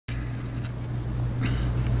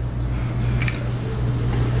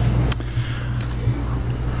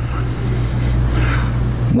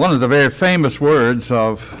One of the very famous words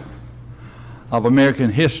of American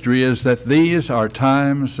history is that these are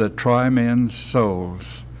times that try men's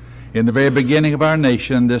souls. In the very beginning of our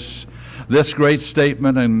nation, this great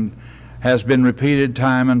statement has been repeated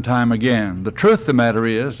time and time again. The truth of the matter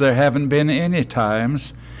is there haven't been any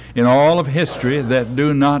times in all of history that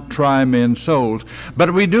do not try men's souls.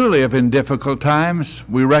 But we do live in difficult times.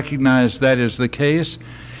 We recognize that is the case.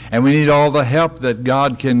 And we need all the help that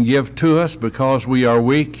God can give to us because we are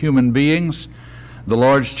weak human beings. The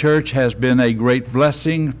Lord's church has been a great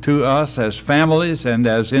blessing to us as families and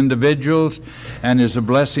as individuals, and is a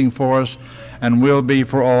blessing for us and will be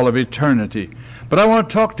for all of eternity. But I want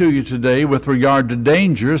to talk to you today with regard to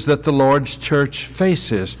dangers that the Lord's church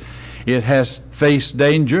faces. It has faced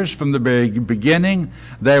dangers from the very beginning.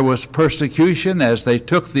 There was persecution as they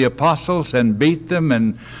took the apostles and beat them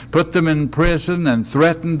and put them in prison and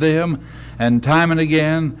threatened them. And time and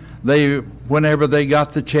again, whenever they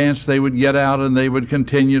got the chance, they would get out and they would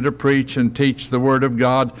continue to preach and teach the Word of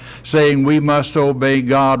God, saying we must obey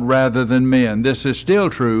God rather than men. This is still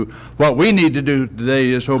true. What we need to do today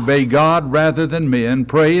is obey God rather than men.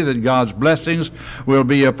 Pray that God's blessings will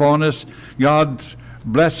be upon us. God's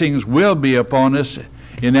blessings will be upon us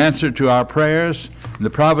in answer to our prayers, the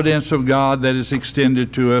providence of God that is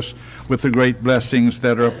extended to us with the great blessings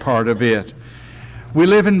that are a part of it. We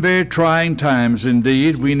live in very trying times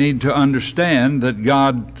indeed. We need to understand that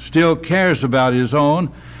God still cares about His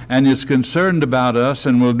own and is concerned about us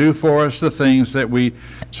and will do for us the things that we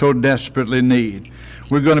so desperately need.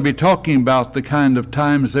 We're going to be talking about the kind of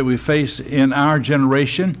times that we face in our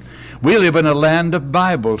generation. We live in a land of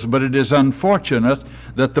Bibles, but it is unfortunate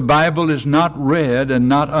that the Bible is not read and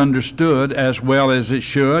not understood as well as it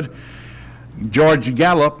should. George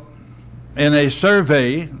Gallup, in a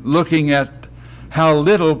survey looking at how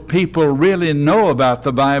little people really know about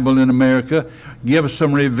the Bible in America, gives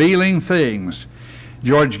some revealing things.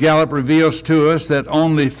 George Gallup reveals to us that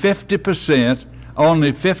only 50%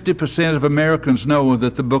 of Americans know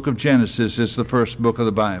that the book of Genesis is the first book of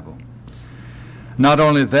the Bible. Not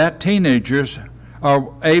only that, teenagers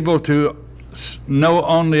are able to know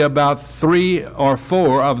only about 3 or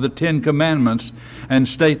 4 of the 10 commandments and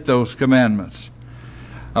state those commandments.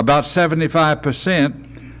 About 75%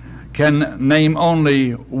 can name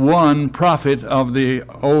only one prophet of the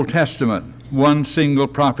Old Testament, one single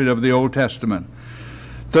prophet of the Old Testament.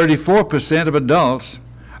 34% of adults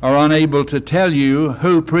are unable to tell you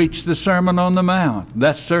who preached the Sermon on the Mount.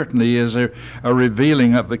 That certainly is a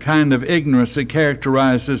revealing of the kind of ignorance that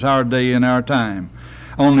characterizes our day and our time.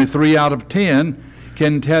 Only 3 out of 10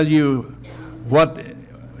 can tell you what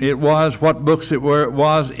it was, what books it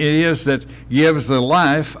is that gives the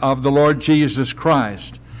life of the Lord Jesus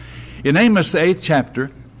Christ. In Amos, the 8th chapter,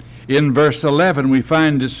 in verse 11, we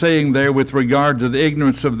find it saying there with regard to the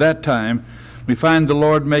ignorance of that time, we find the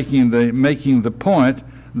Lord making the point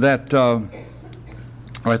that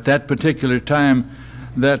at that particular time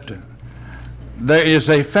that there is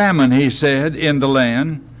a famine, he said, in the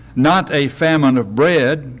land, not a famine of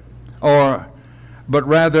bread, but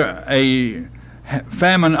rather a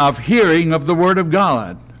famine of hearing of the Word of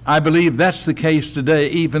God. I believe that's the case today,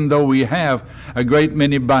 even though we have a great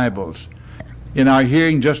many Bibles. In our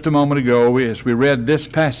hearing just a moment ago, as we read this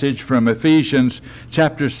passage from Ephesians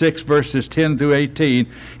chapter 6, verses 10 through 18,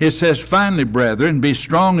 it says, "Finally, brethren, be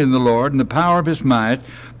strong in the Lord and the power of His might.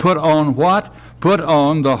 Put on what? Put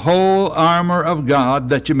on the whole armor of God,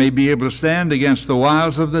 that you may be able to stand against the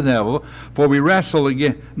wiles of the devil. For we wrestle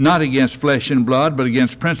not against flesh and blood, but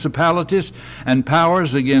against principalities and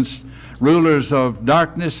powers, against rulers of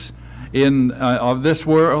darkness of this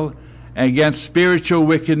world, against spiritual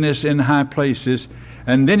wickedness in high places."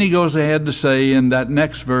 And then he goes ahead to say in that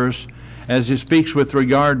next verse, as he speaks with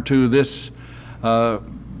regard to this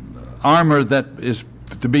armor that is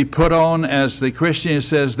to be put on as the Christian, he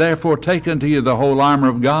says, "Therefore take unto you the whole armor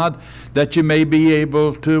of God, that you may be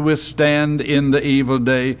able to withstand in the evil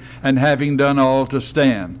day, and having done all to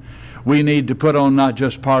stand." We need to put on not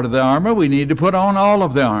just part of the armor, we need to put on all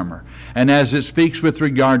of the armor. And as it speaks with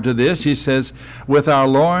regard to this, he says, "With our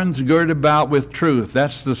loins girded about with truth."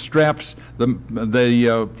 That's the straps,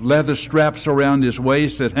 the leather straps around his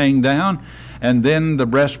waist that hang down, and then the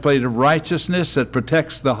breastplate of righteousness that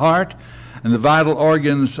protects the heart and the vital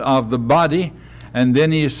organs of the body. And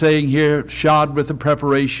then he is saying here, shod with the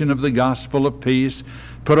preparation of the gospel of peace,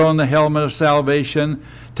 put on the helmet of salvation,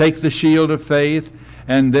 take the shield of faith,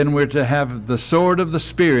 and then we're to have the sword of the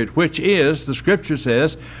Spirit, which is, the Scripture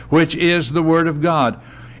says, which is the Word of God.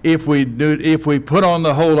 if we put on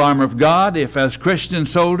the whole armor of God, if as Christian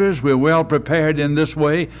soldiers we're well prepared in this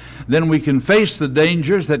way, then we can face the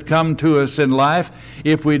dangers that come to us in life.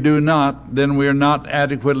 If we do not, then we're not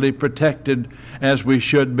adequately protected as we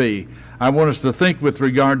should be. I want us to think with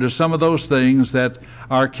regard to some of those things that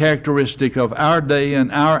are characteristic of our day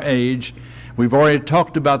and our age. We've already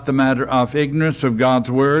talked about the matter of ignorance of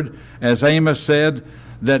God's Word. As Amos said,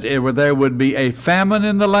 that there would be a famine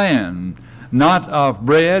in the land, not of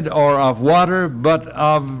bread or of water, but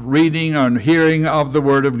of reading and hearing of the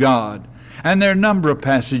Word of God. And there are a number of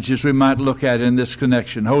passages we might look at in this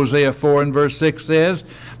connection. Hosea 4 and verse 6 says,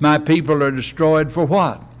 "My people are destroyed for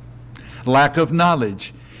what? Lack of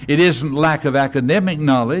knowledge." It isn't lack of academic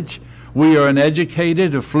knowledge. We are an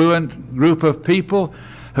educated, affluent group of people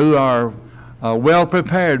who are well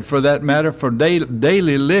prepared, for that matter, for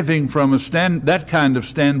daily living from that kind of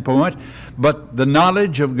standpoint. But the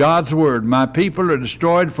knowledge of God's Word, "My people are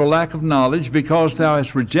destroyed for lack of knowledge, because thou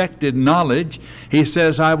hast rejected knowledge." He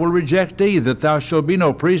says, "I will reject thee, that thou shalt be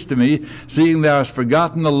no priest to me, seeing thou hast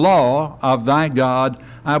forgotten the law of thy God,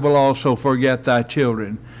 I will also forget thy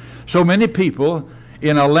children." So many people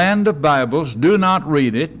in a land of Bibles do not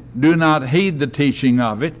read it, do not heed the teaching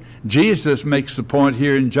of it. Jesus makes the point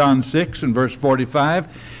here in John 6 and verse 45.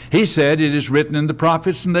 He said, "It is written in the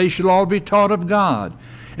prophets, and they shall all be taught of God.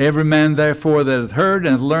 Every man therefore that hath heard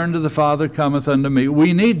and hath learned of the Father cometh unto me."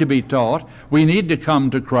 We need to be taught. We need to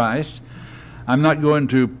come to Christ. I'm not going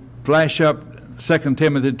to flash up 2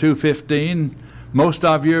 Timothy 2:15. Most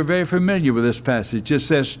of you are very familiar with this passage. It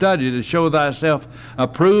says, "Study to show thyself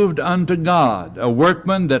approved unto God, a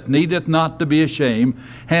workman that needeth not to be ashamed,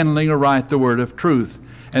 handling aright the word of truth."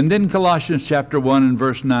 And then Colossians chapter 1 and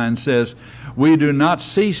verse 9 says, "We do not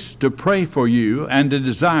cease to pray for you and to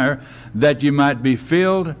desire that you might be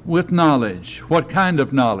filled with knowledge." What kind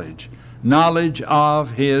of knowledge? Knowledge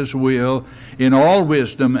of His will in all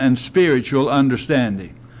wisdom and spiritual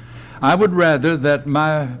understanding. I would rather that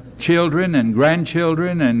my children and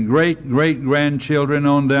grandchildren and great-great-grandchildren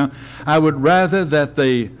on down, I would rather that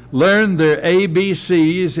they learn their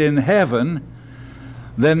ABCs in heaven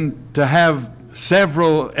than to have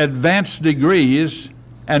several advanced degrees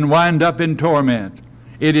and wind up in torment.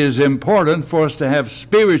 It is important for us to have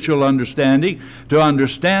spiritual understanding, to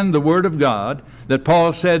understand the Word of God, that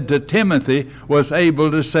Paul said to Timothy was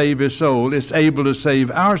able to save his soul. It's able to save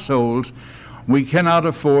our souls. We cannot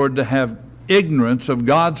afford to have ignorance of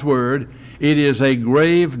God's Word. It is a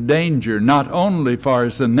grave danger, not only far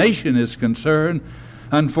as the nation is concerned,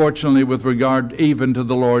 unfortunately with regard even to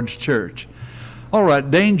the Lord's church. All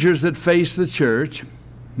right, dangers that face the church.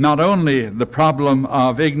 Not only the problem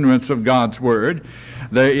of ignorance of God's Word,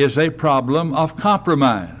 there is a problem of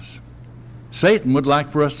compromise. Satan would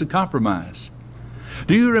like for us to compromise.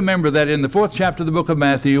 Do you remember that in the 4th chapter of the book of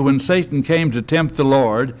Matthew, when Satan came to tempt the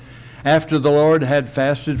Lord, after the Lord had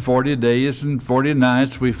fasted 40 days and 40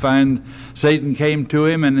 nights, we find Satan came to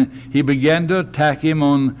him and he began to attack him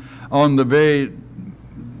on the very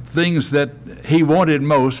things that he wanted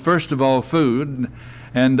most. First of all, food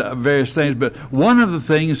and various things. But one of the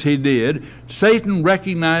things he did, Satan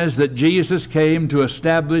recognized that Jesus came to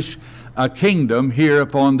establish a kingdom here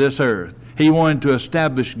upon this earth. He wanted to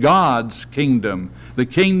establish God's kingdom, the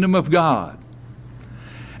kingdom of God.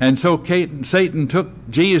 And so Satan took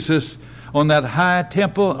Jesus on that high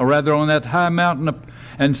temple, or rather on that high mountain,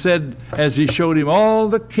 and said, as he showed him all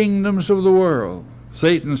the kingdoms of the world,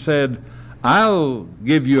 Satan said, "I'll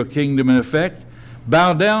give you a kingdom in effect.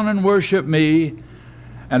 Bow down and worship me,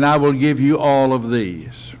 and I will give you all of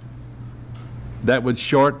these." That would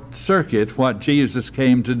short circuit what Jesus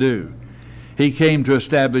came to do. He came to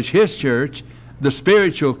establish His church, the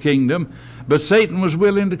spiritual kingdom, but Satan was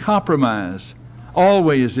willing to compromise.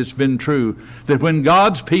 Always it's been true that when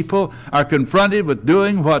God's people are confronted with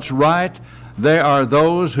doing what's right, there are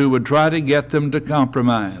those who would try to get them to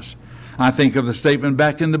compromise. I think of the statement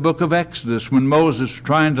back in the book of Exodus when Moses was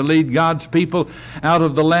trying to lead God's people out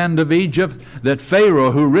of the land of Egypt, that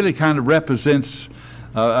Pharaoh, who really kind of represents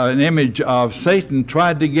an image of Satan,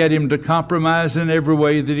 tried to get him to compromise in every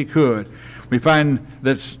way that he could. We find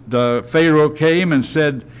that the Pharaoh came and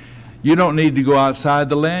said, "You don't need to go outside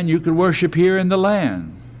the land. You could worship here in the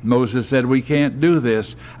land." Moses said, "We can't do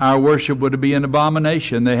this. Our worship would be an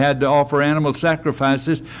abomination." They had to offer animal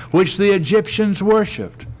sacrifices, which the Egyptians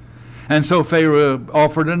worshipped. And so Pharaoh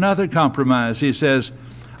offered another compromise. He says,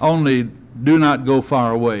 "Only do not go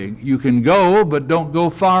far away. You can go, but don't go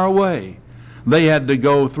far away." They had to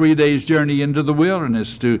go 3 days' journey into the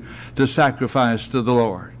wilderness to sacrifice to the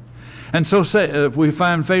Lord. And so we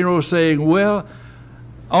find Pharaoh saying, "Well,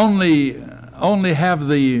 only have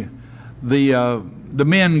the the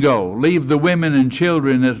men go. Leave the women and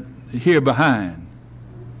children here behind.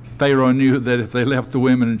 Pharaoh knew that if they left the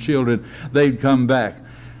women and children, they'd come back.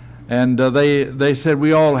 And they said,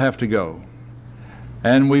 we all have to go.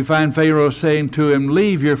 And we find Pharaoh saying to him,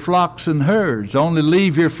 leave your flocks and herds. Only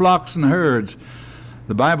leave your flocks and herds.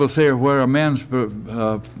 The Bible says where a man's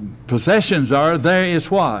possessions are, there is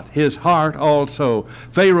what? His heart also.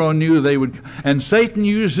 Pharaoh knew they would. And Satan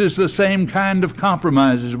uses the same kind of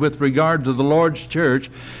compromises with regard to the Lord's church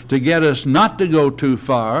to get us not to go too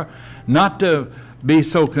far, not to be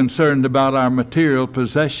so concerned about our material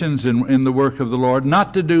possessions in the work of the Lord,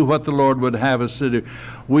 not to do what the Lord would have us to do.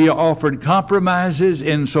 We are offered compromises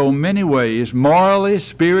in so many ways, morally,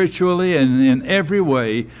 spiritually, and in every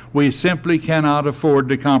way. We simply cannot afford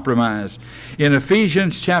to compromise. In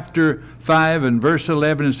Ephesians chapter 5 and verse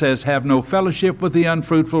 11, it says, have no fellowship with the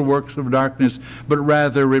unfruitful works of darkness, but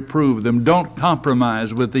rather reprove them. Don't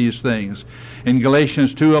compromise with these things. In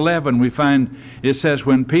Galatians 2:11, we find it says,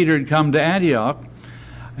 when Peter had come to Antioch,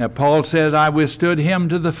 Paul said, I withstood him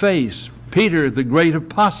to the face. Peter, the great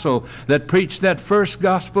apostle that preached that first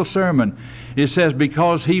gospel sermon, it says,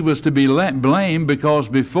 because he was to be blamed, because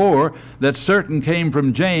before that certain came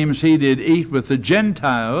from James, he did eat with the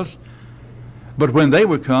Gentiles. But when they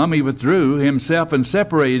were come, he withdrew himself and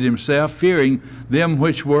separated himself, fearing them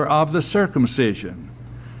which were of the circumcision.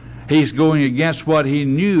 He's going against what he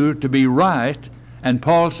knew to be right, and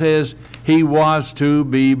Paul says he was to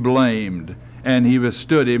be blamed. And he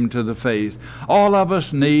withstood him to the face. All of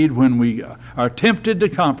us need, when we are tempted to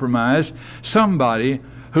compromise, somebody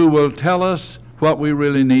who will tell us what we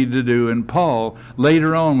really need to do. And Paul,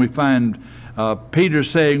 later on, we find Peter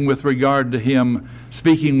saying with regard to him,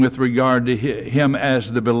 speaking with regard to him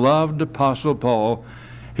as the beloved apostle Paul,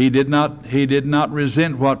 he did not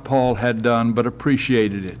resent what Paul had done, but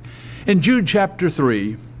appreciated it. In Jude chapter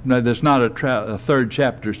 3, now there's not a third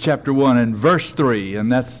chapter, it's chapter 1 and verse 3,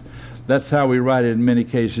 and that's how we write it in many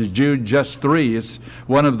cases. Jude just 3. It's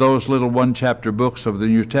one of those little one-chapter books of the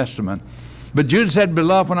New Testament. But Jude said,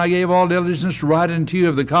 beloved, when I gave all diligence to write unto you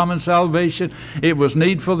of the common salvation, it was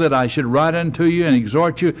needful that I should write unto you and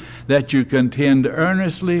exhort you that you contend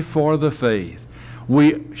earnestly for the faith.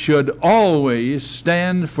 We should always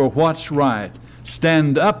stand for what's right.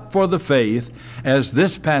 Stand up for the faith, as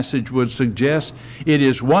this passage would suggest. It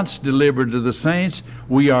is once delivered to the saints.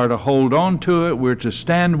 We are to hold on to it. We're to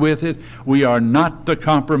stand with it. We are not to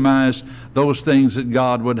compromise those things that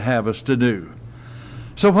God would have us to do.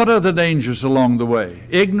 So what are the dangers along the way?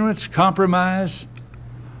 Ignorance, compromise.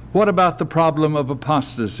 What about the problem of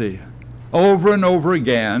apostasy? Over and over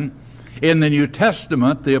again, in the New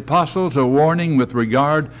Testament, the apostles are warning with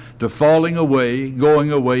regard to falling away,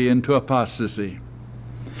 going away into apostasy.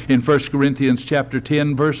 In 1 Corinthians chapter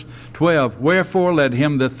 10, verse 12, wherefore let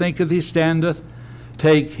him that thinketh he standeth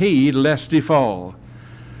take heed lest he fall.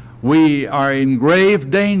 We are in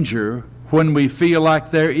grave danger when we feel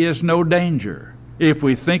like there is no danger. If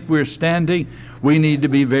we think we're standing, we need to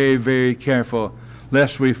be very, very careful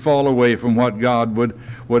lest we fall away from what God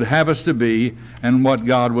would have us to be and what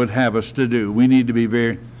God would have us to do. We need to be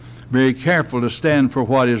very, very careful to stand for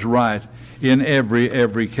what is right in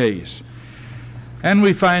every case. And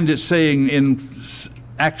we find it saying in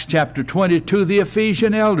Acts chapter 20 to the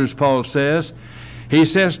Ephesian elders, Paul says, he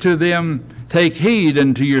says to them, take heed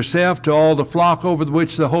unto yourself to all the flock over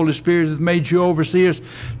which the Holy Spirit hath made you overseers,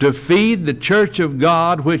 to feed the church of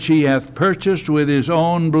God which he hath purchased with his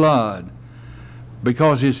own blood.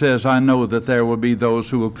 Because he says, I know that there will be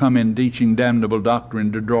those who will come in teaching damnable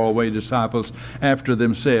doctrine to draw away disciples after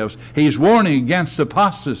themselves. He's warning against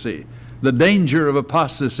apostasy, the danger of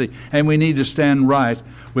apostasy, and we need to stand right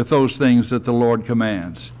with those things that the Lord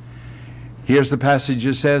commands. Here's the passage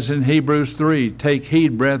that says in Hebrews 3, take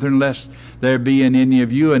heed, brethren, lest there be in any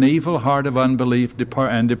of you an evil heart of unbelief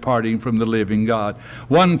and departing from the living God.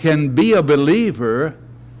 One can be a believer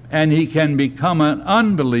and he can become an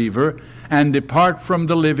unbeliever and depart from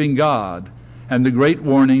the living God. And the great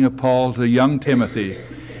warning of Paul to young Timothy,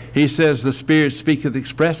 he says, the Spirit speaketh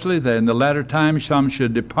expressly that in the latter times some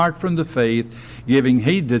should depart from the faith, giving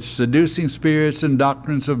heed to seducing spirits and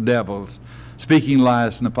doctrines of devils, speaking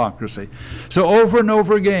lies and hypocrisy. So over and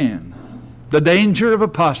over again, the danger of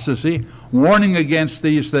apostasy, warning against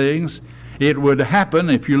these things. It would happen,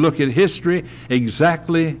 if you look at history,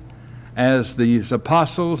 exactly as these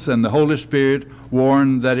apostles and the Holy Spirit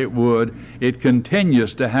warned that it would. It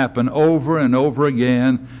continues to happen over and over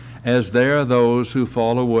again as there are those who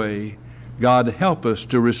fall away. God help us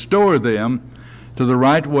to restore them to the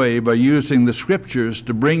right way by using the Scriptures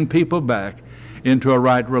to bring people back into a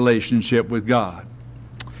right relationship with God.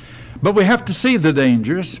 But we have to see the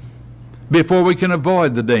dangers. before we can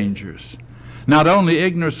avoid the dangers. Not only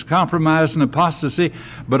ignorance, compromise, and apostasy,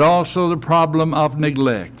 but also the problem of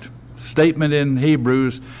neglect. Statement in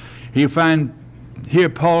Hebrews, you find here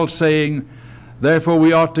Paul saying, therefore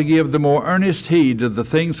we ought to give the more earnest heed to the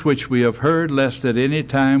things which we have heard, lest at any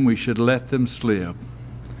time we should let them slip.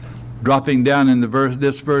 Dropping down in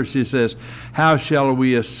this verse, he says, how shall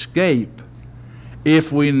we escape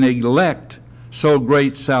if we neglect so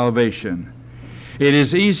great salvation? It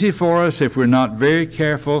is easy for us, if we're not very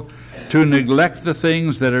careful, to neglect the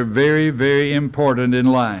things that are very, very important in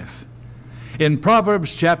life. In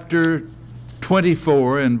Proverbs chapter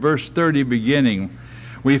 24 and verse 30 beginning,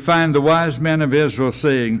 we find the wise men of Israel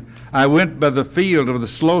saying, I went by the field of the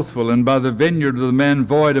slothful and by the vineyard of the man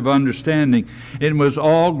void of understanding. It was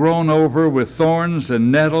all grown over with thorns,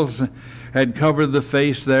 and nettles had covered the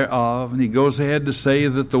face thereof. And he goes ahead to say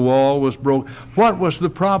that the wall was broke. What was the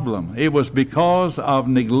problem? It was because of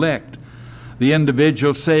neglect. The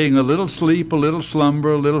individual saying, a little sleep, a little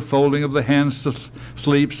slumber, a little folding of the hands to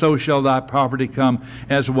sleep, so shall thy poverty come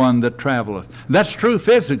as one that traveleth. That's true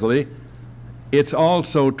physically. It's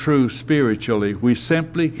also true spiritually. We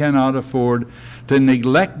simply cannot afford to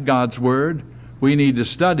neglect God's Word. We need to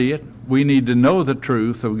study it. We need to know the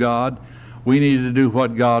truth of God. We need to do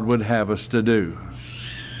what God would have us to do.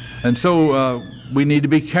 And so we need to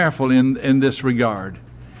be careful in this regard.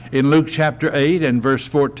 In Luke chapter 8 and verse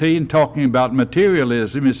 14, talking about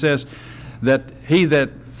materialism, it says that he that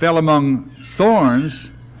fell among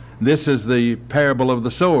thorns, this is the parable of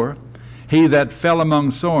the sower, he that fell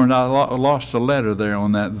among thorns, I lost a letter there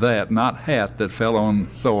on that, not hat that fell on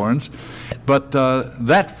thorns, but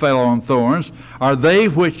that fell on thorns, are they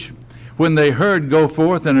which, when they heard, go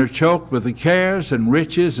forth and are choked with the cares and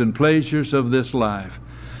riches and pleasures of this life.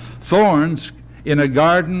 Thorns in a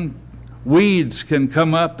garden, weeds can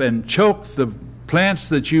come up and choke the plants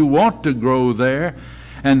that you want to grow there,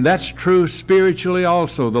 and that's true spiritually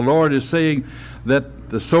also. The Lord is saying that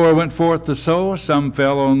the sower went forth to sow. Some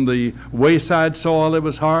fell on the wayside soil that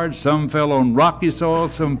was hard. Some fell on rocky soil.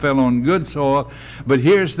 Some fell on good soil. But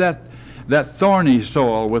here's that thorny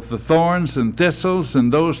soil with the thorns and thistles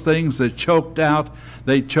and those things that choked out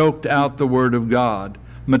the Word of God.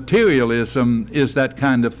 Materialism is that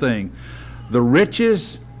kind of thing. The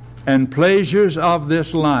riches and pleasures of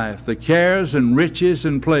this life, the cares and riches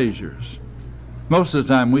and pleasures. Most of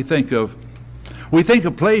the time we think of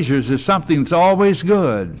pleasures as something that's always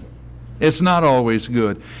good. It's not always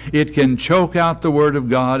good. It can choke out the Word of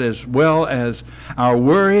God, as well as our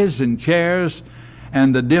worries and cares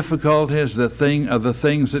and the difficulties, the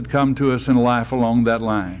things that come to us in life along that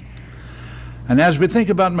line. And as we think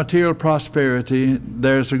about material prosperity,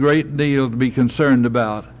 there's a great deal to be concerned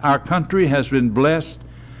about. Our country has been blessed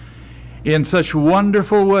in such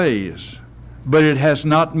wonderful ways, but it has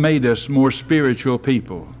not made us more spiritual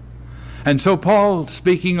people. And so Paul,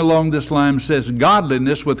 speaking along this line, says,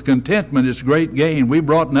 godliness with contentment is great gain. We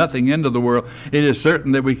brought nothing into the world. It is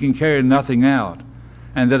certain that we can carry nothing out,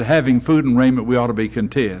 and that having food and raiment we ought to be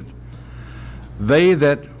content. They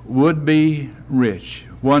that would be rich.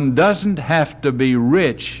 One doesn't have to be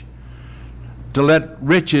rich to let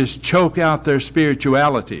riches choke out their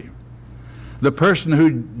spirituality. The person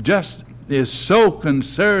who just is so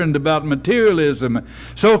concerned about materialism,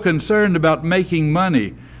 so concerned about making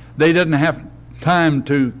money, they doesn't have time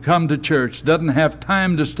to come to church, doesn't have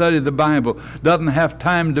time to study the Bible, doesn't have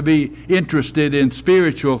time to be interested in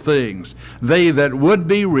spiritual things. They that would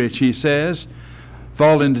be rich, he says,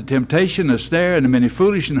 fall into temptation, a snare, and many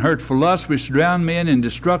foolish and hurtful lusts, which drown men in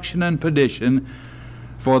destruction and perdition.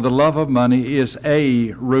 For the love of money is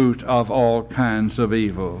a root of all kinds of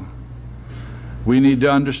evil. We need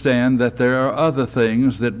to understand that there are other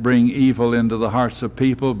things that bring evil into the hearts of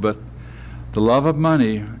people, but the love of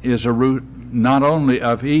money is a root not only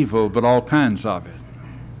of evil, but all kinds of it.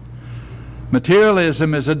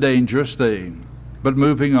 Materialism is a dangerous thing. But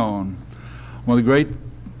moving on, one of the great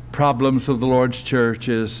problems of the Lord's church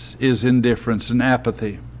is indifference and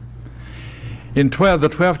apathy. In the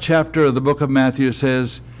 12th chapter of the book of Matthew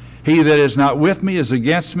says, he that is not with me is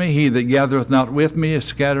against me. He that gathereth not with me is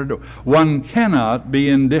scattered. One cannot be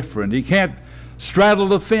indifferent. He can't straddle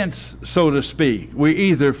the fence, so to speak. We're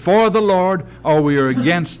either for the Lord or we are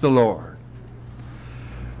against the Lord.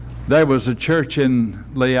 There was a church in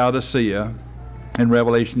Laodicea in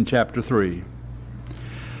Revelation chapter 3.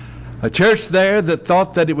 A church there that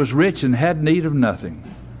thought that it was rich and had need of nothing.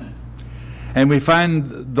 And we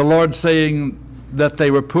find the Lord saying that they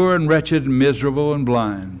were poor and wretched and miserable and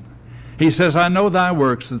blind. He says, I know thy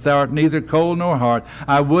works, that thou art neither cold nor hot.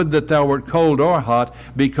 I would that thou wert cold or hot,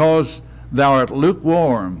 because thou art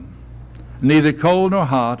lukewarm. neither cold nor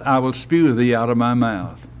hot, I will spew thee out of my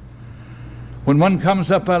mouth. When one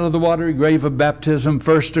comes up out of the watery grave of baptism,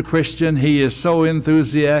 first a Christian, he is so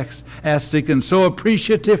enthusiastic and so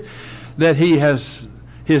appreciative that he has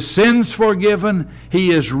his sins forgiven.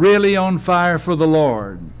 He is really on fire for the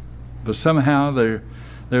Lord. But somehow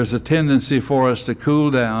there's a tendency for us to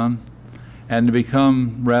cool down and to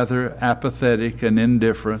become rather apathetic and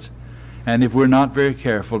indifferent, and if we're not very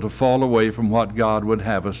careful, to fall away from what God would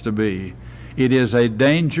have us to be. It is a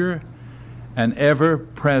danger, an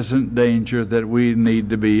ever-present danger that we need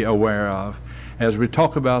to be aware of as we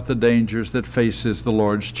talk about the dangers that faces the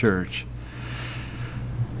Lord's church.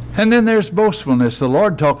 And then there's boastfulness. The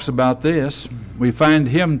Lord talks about this. We find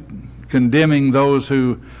him condemning those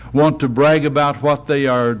who want to brag about what they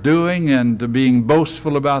are doing and being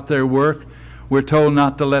boastful about their work. We're told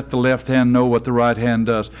not to let the left hand know what the right hand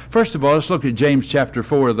does. First of all, let's look at James chapter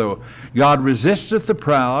 4, though. God resisteth the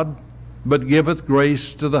proud, but giveth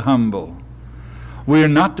grace to the humble. We are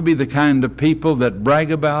not to be the kind of people that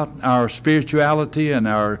brag about our spirituality and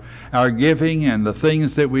our giving and the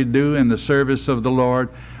things that we do in the service of the Lord.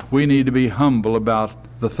 We need to be humble about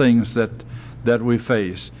the things that we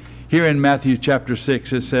face. Here in Matthew chapter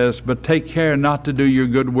 6 it says, "But take care not to do your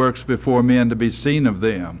good works before men to be seen of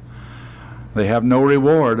them. They have no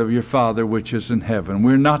reward of your Father which is in heaven."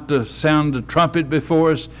 We're not to sound a trumpet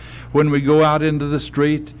before us when we go out into the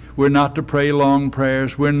street. We're not to pray long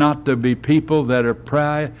prayers. We're not to be people that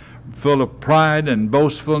are full of pride and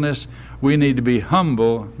boastfulness. We need to be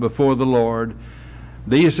humble before the Lord.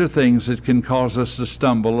 These are things that can cause us to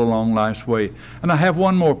stumble along life's way. And I have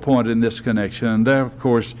one more point in this connection, and that, of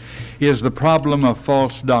course, is the problem of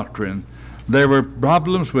false doctrine. There were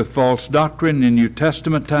problems with false doctrine in New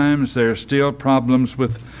Testament times. There are still problems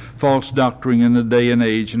with false doctrine in the day and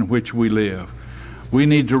age in which we live. We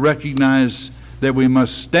need to recognize that we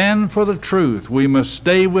must stand for the truth. We must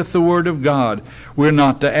stay with the Word of God. We're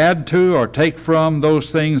not to add to or take from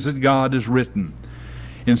those things that God has written.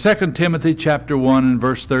 In 2 Timothy chapter 1 and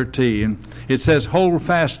verse 13, it says, "Hold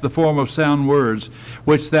fast the form of sound words,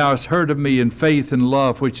 which thou hast heard of me in faith and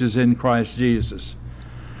love which is in Christ Jesus."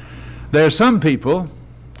 There are some people,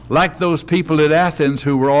 like those people at Athens,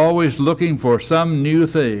 who were always looking for some new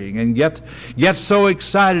thing and get so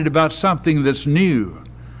excited about something that's new.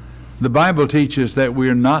 The Bible teaches that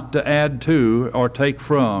we're not to add to or take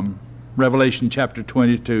from. Revelation chapter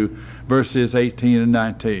 22, verses 18 and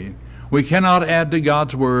 19. We cannot add to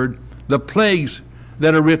God's Word. The plagues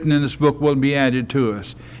that are written in this book will be added to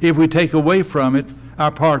us. If we take away from it,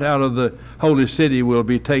 our part out of the holy city will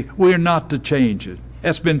be taken. We're not to change it.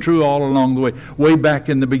 That's been true all along the way. Way back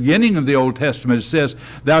in the beginning of the Old Testament, it says,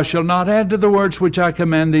 "Thou shalt not add to the words which I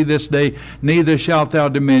command thee this day, neither shalt thou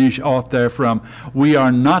diminish aught therefrom." We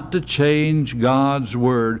are not to change God's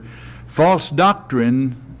Word. False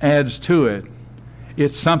doctrine adds to it.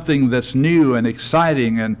 It's something that's new and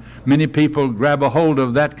exciting, and many people grab a hold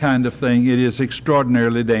of that kind of thing. It is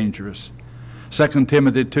extraordinarily dangerous. 2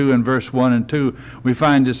 Timothy 2 and verse 1 and 2, we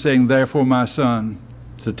find it saying, "Therefore, my son,"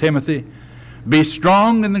 to Timothy, "be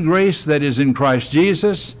strong in the grace that is in Christ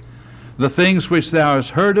Jesus. The things which thou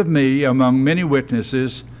hast heard of me among many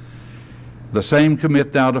witnesses, the same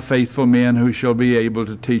commit thou to faithful men who shall be able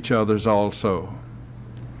to teach others also."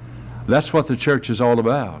 That's what the church is all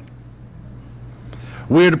about.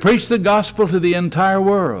 We are to preach the gospel to the entire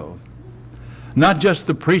world, not just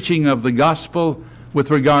the preaching of the gospel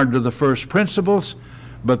with regard to the first principles,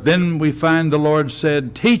 but then we find the Lord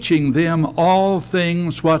said, "Teaching them all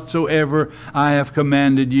things whatsoever I have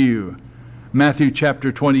commanded you." Matthew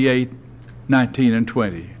chapter 28, 19 and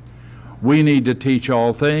 20. We need to teach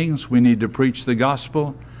all things. We need to preach the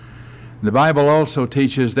gospel. The Bible also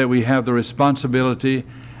teaches that we have the responsibility,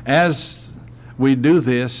 as we do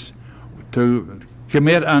this, to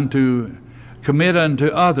commit unto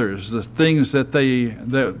others the things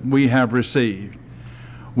that we have received.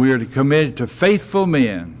 We are to commit to faithful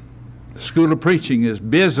men. The School of Preaching is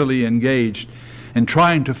busily engaged in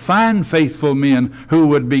trying to find faithful men who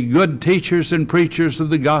would be good teachers and preachers of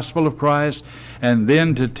the gospel of Christ, and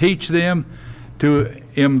then to teach them, to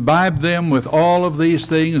imbibe them with all of these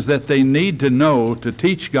things that they need to know to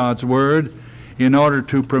teach God's Word in order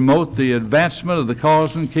to promote the advancement of the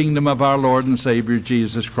cause and kingdom of our Lord and Savior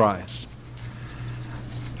Jesus Christ.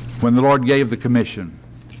 When the Lord gave the commission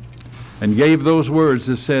and gave those words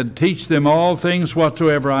that said, "Teach them all things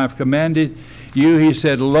whatsoever I have commanded you," he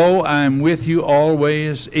said, "Lo, I am with you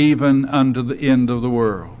always, even unto the end of the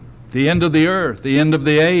world," the end of the earth, the end of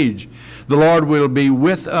the age. The Lord will be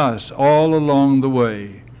with us all along the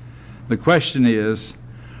way. The question is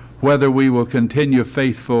whether we will continue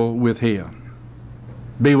faithful with Him.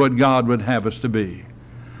 be what God would have us to be.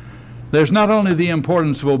 There's not only the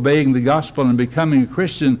importance of obeying the gospel and becoming a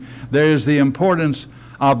Christian, there is the importance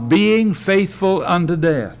of being faithful unto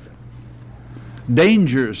death.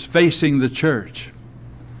 Dangers facing the church.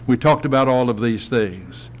 We talked about all of these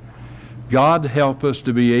things. God help us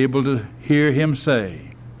to be able to hear Him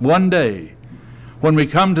say, one day, when we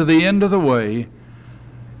come to the end of the way,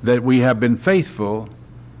 that we have been faithful,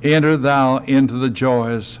 enter thou into the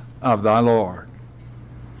joys of thy Lord.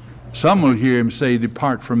 Some will hear Him say,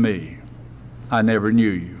 depart from me, I never knew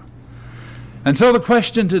you. And so the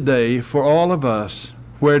question today for all of us,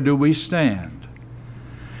 where do we stand?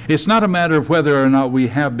 It's not a matter of whether or not we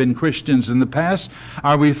have been Christians in the past.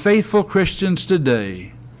 Are we faithful Christians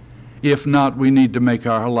today? If not, we need to make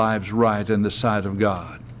our lives right in the sight of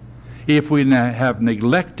God. If we have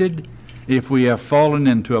neglected, if we have fallen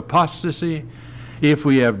into apostasy, if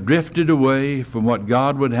we have drifted away from what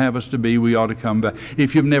God would have us to be, we ought to come back.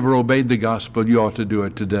 If you've never obeyed the gospel, you ought to do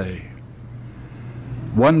it today.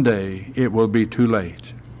 One day it will be too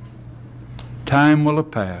late. Time will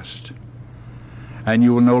have passed, and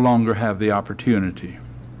you will no longer have the opportunity.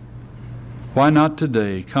 Why not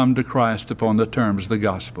today come to Christ upon the terms of the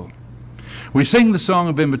gospel? We sing the song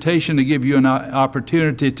of invitation to give you an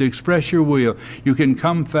opportunity to express your will. You can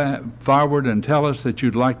come forward and tell us that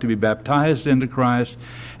you'd like to be baptized into Christ,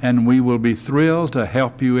 and we will be thrilled to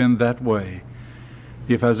help you in that way.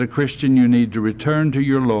 If as a Christian you need to return to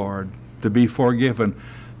your Lord, to be forgiven,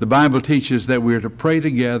 the Bible teaches that we're to pray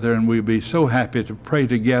together, and we'll be so happy to pray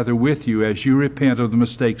together with you as you repent of the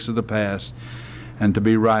mistakes of the past and to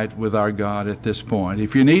be right with our God at this point.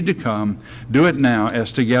 If you need to come, do it now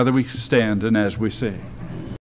as together we stand and as we sing.